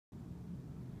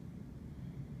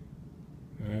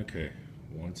Okay,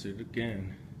 once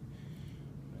again,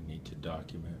 I need to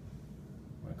document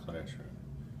my classroom.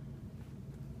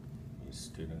 These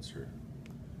students are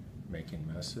making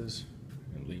messes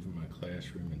and leaving my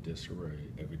classroom in disarray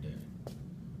every day.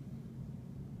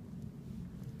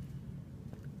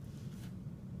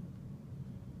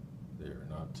 They are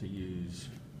not to use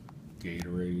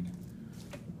Gatorade,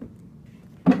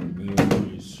 meal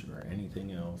juice, or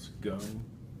anything else. Gum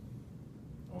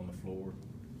on the floor.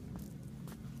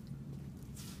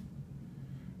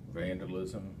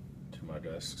 Vandalism to my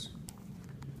desks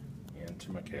and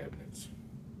to my cabinets.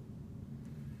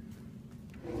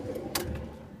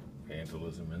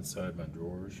 Vandalism inside my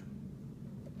drawers.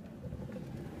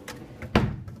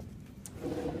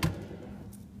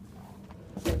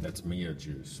 That's Mia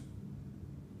juice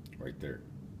right there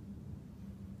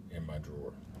in my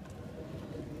drawer.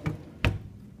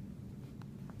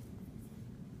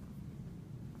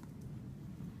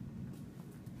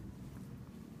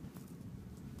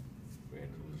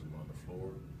 Vandalism on the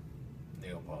floor.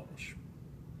 Nail polish.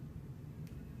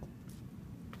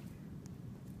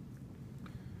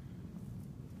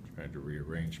 Tried to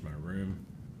rearrange my room.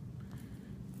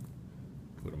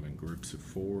 Put them in groups of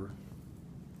 4.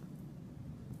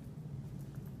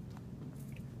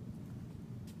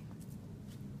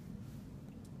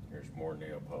 Here's more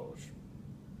nail polish.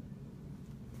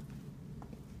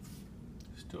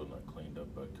 Still not cleaned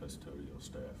up by custodial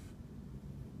staff.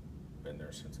 Been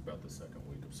there since about the 2nd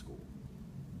week of school.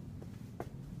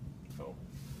 Oh,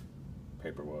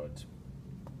 paper wads.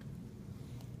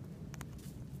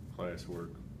 Classwork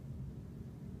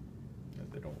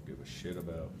that they don't give a shit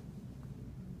about.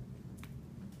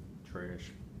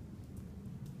 Trash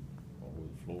all over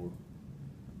the floor.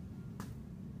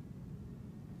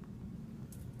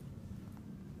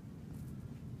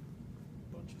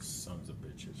 Bunch of sons of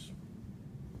bitches.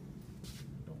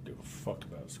 Don't give a fuck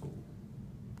about school.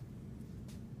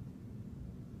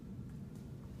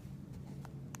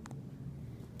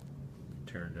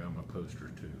 Tearing down my poster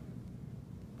too,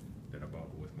 that I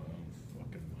bought with my own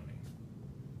fucking money.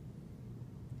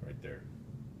 Right there.